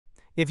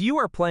If you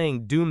are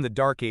playing Doom: The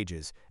Dark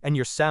Ages and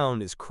your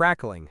sound is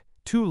crackling,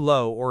 too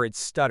low, or it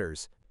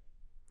stutters,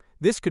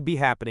 this could be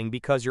happening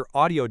because your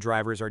audio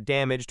drivers are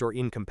damaged or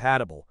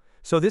incompatible,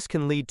 so this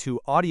can lead to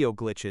audio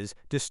glitches,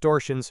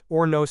 distortions,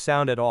 or no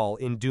sound at all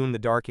in Doom: The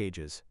Dark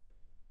Ages.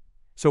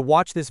 So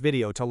watch this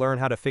video to learn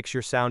how to fix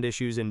your sound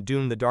issues in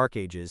Doom: The Dark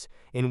Ages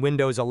in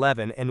Windows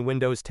 11 and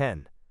Windows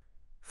 10.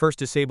 First,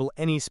 disable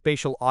any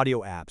spatial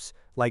audio apps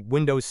like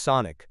Windows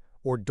Sonic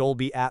or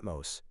Dolby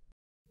Atmos.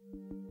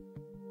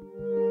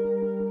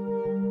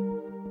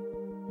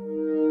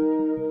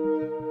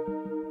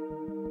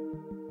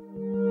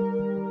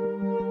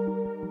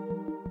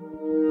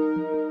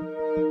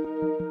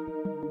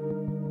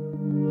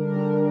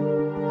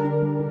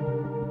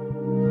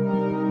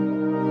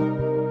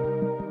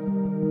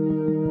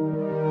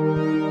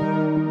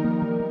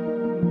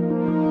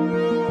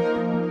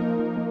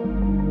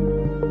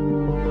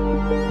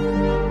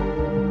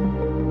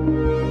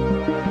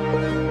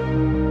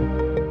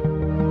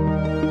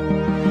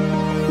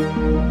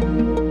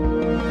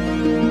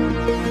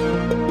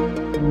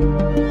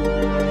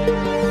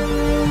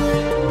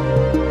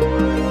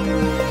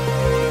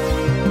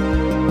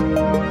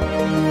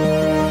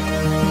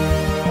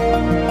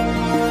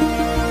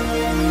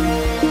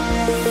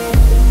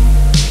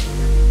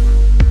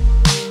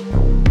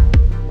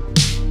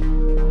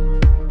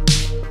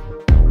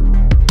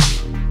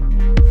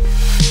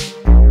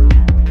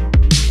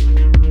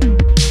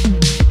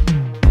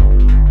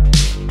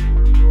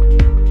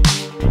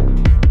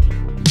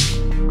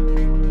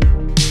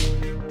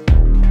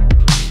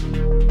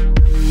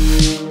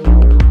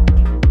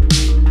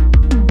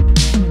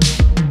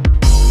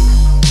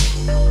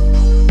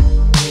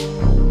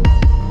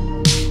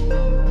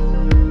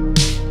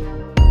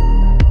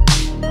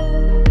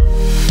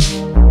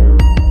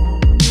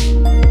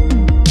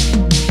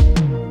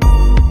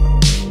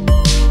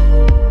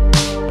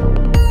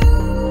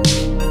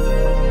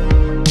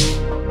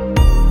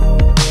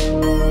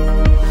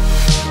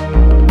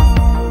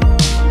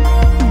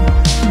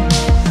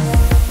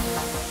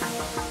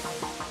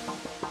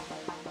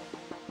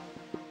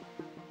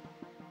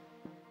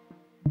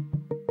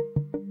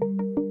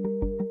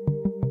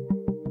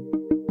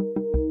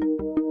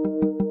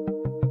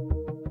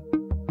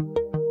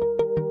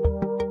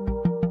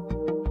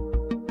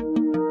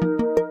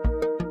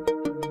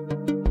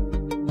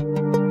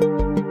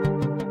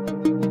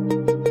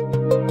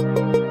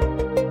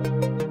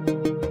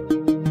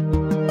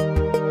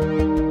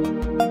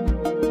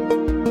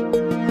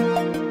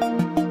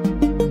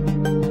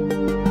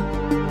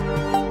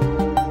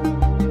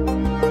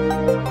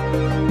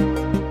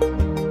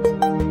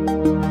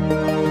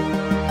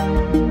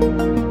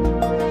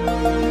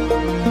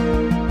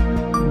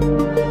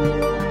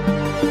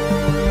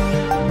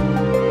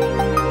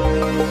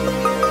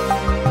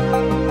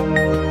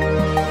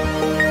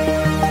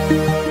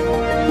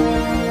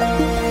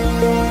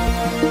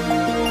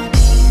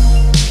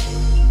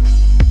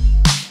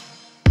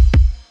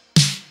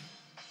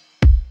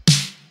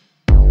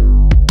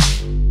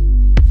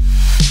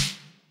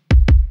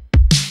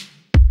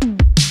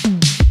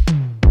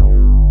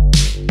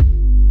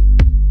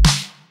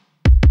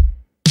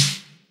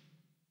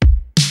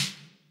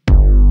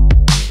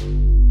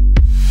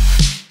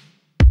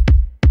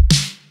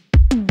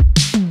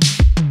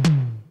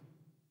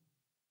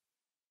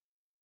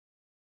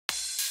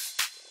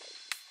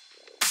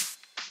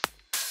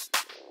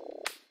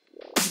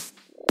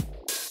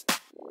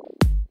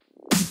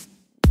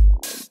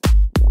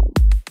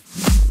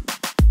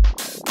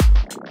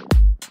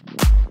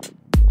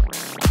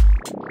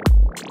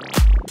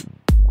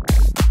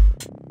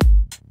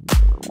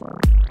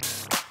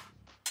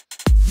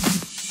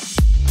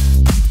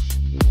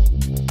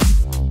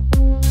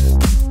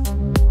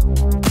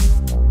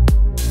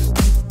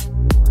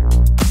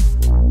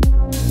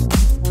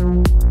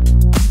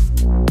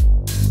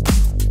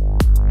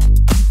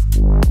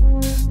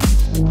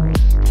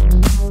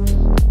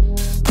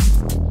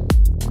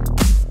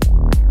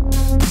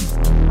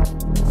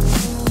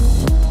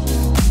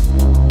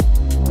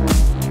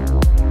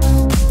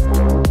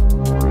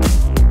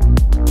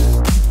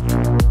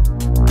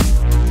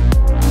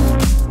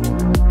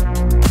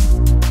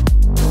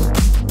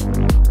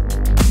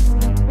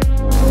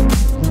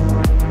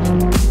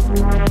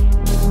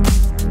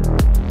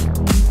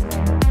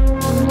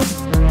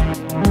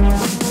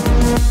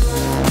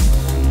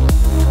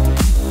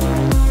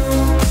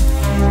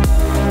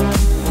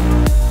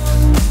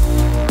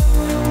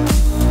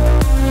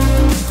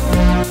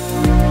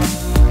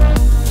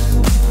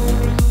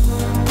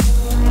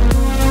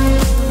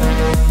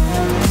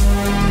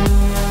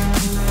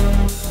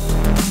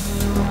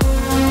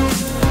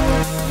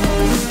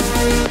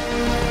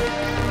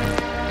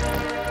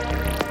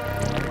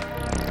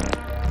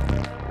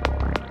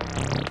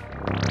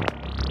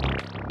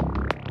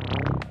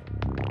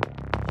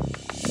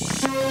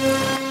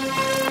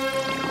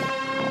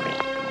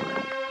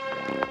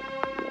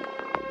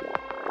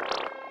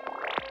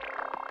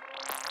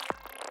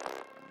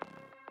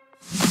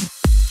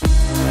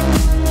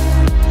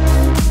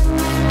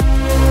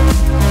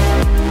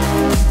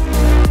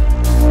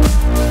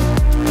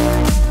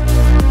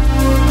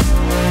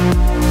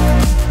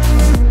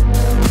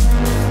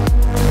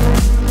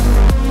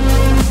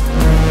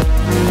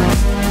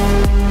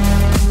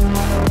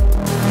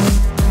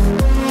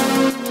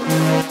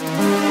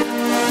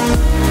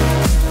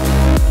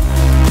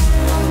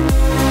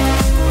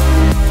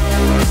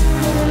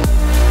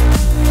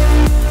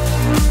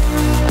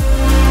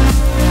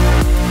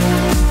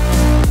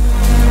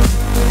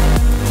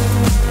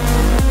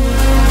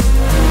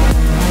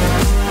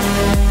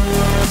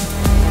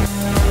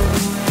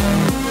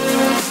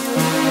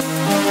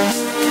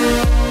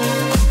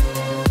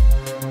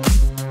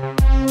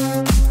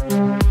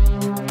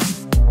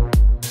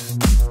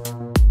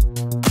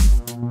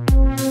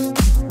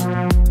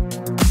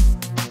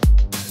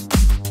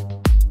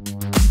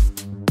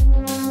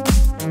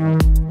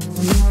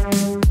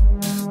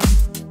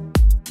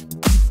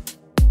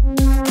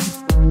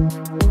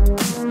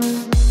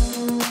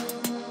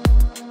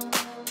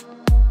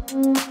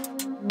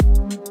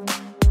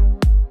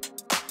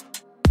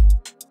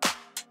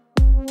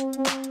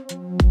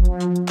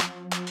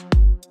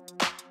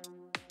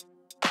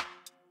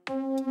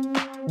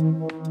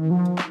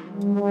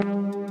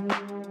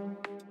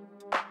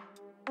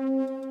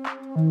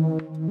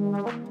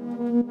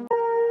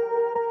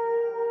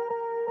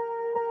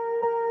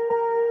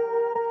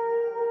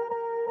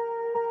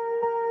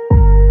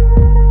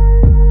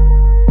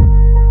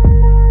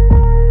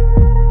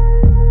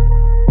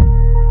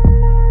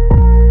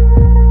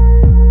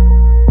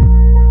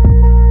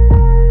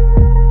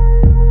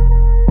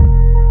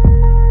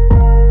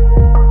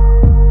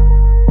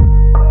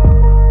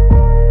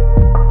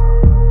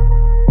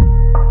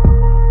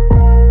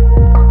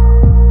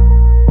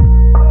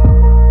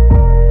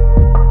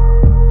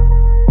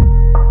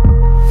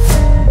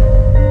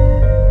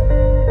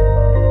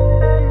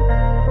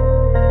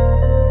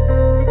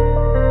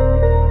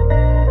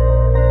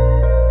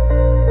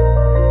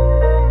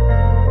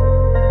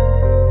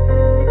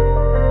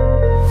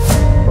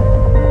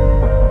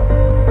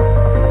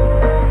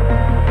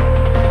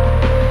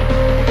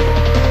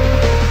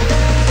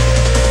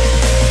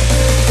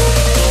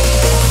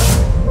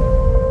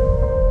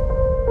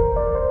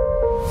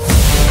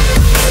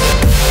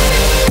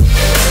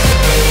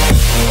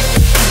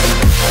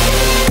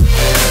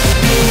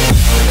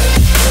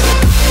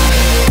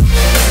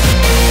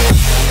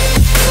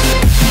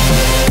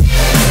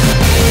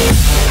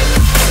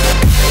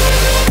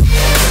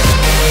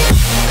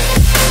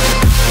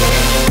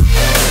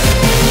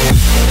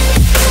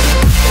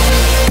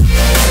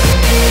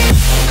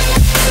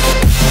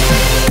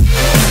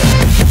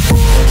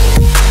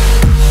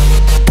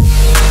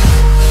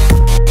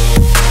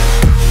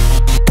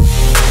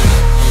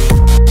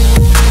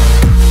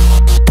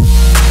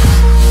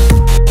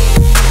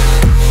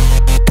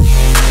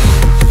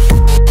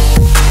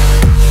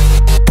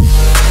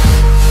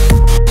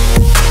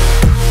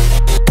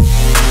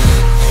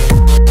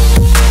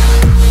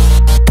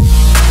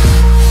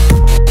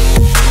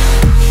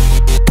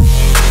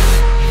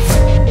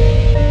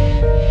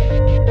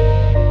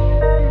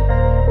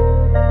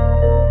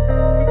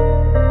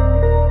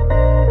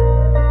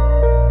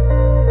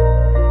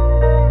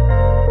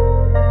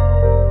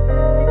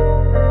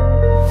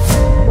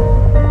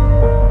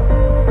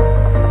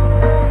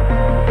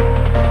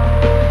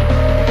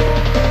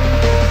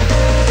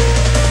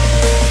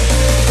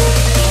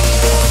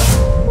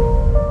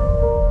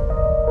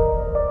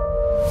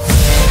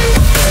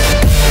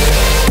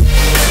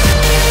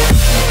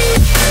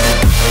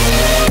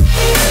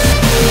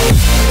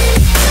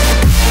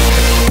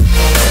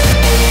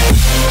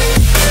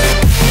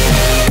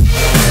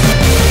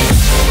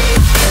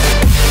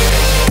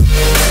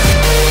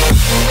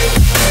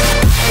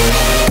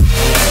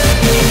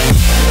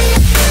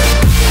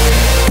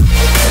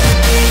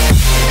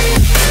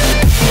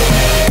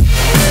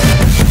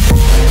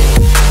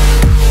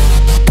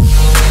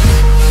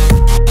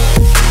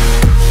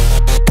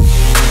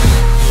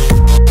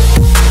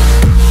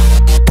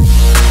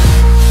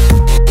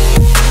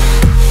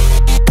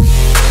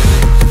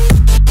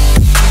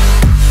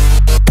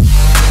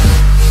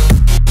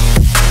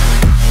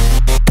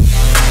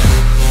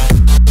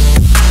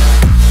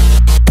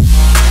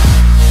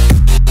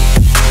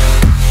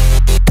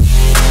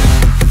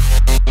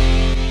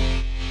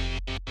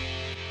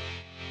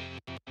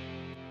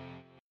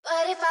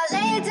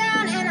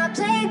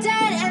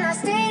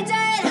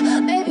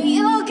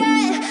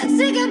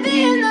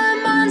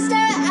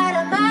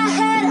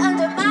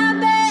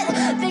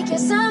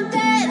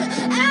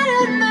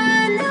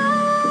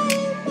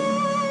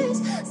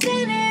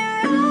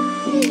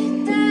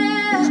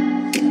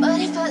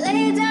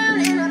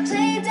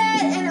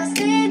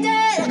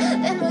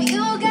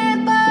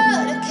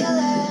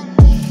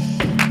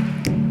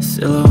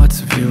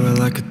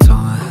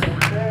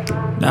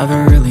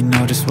 never really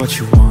know just what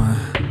you want.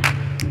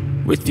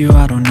 With you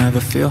I don't ever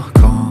feel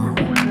calm.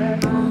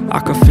 I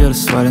can feel the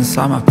sweat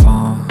inside my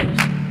palms.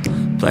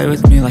 Play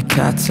with me like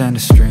cats and a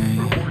string.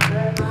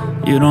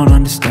 You don't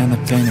understand the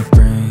pain it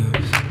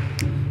brings.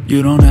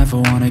 You don't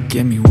ever wanna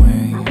give me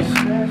wings.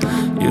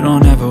 You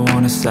don't ever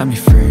wanna set me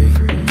free.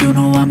 You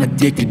know I'm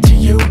addicted to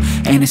you,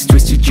 and it's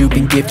twisted, you've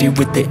been gifted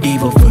with the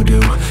evil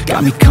voodoo.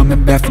 Got me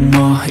coming back for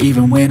more,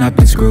 even when I've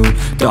been screwed.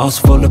 Dolls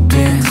full of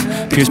pins,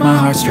 pierce my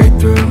heart straight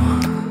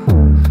through.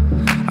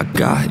 I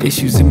got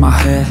issues in my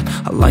head,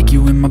 I like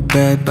you in my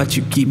bed, but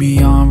you keep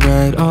me on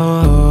red.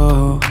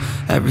 Oh,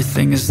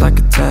 everything is like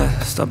a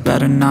test, I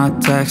better not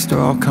text or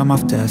I'll come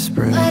off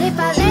desperate. But if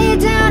I lay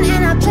down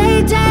and I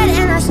play dead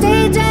and I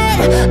stay dead,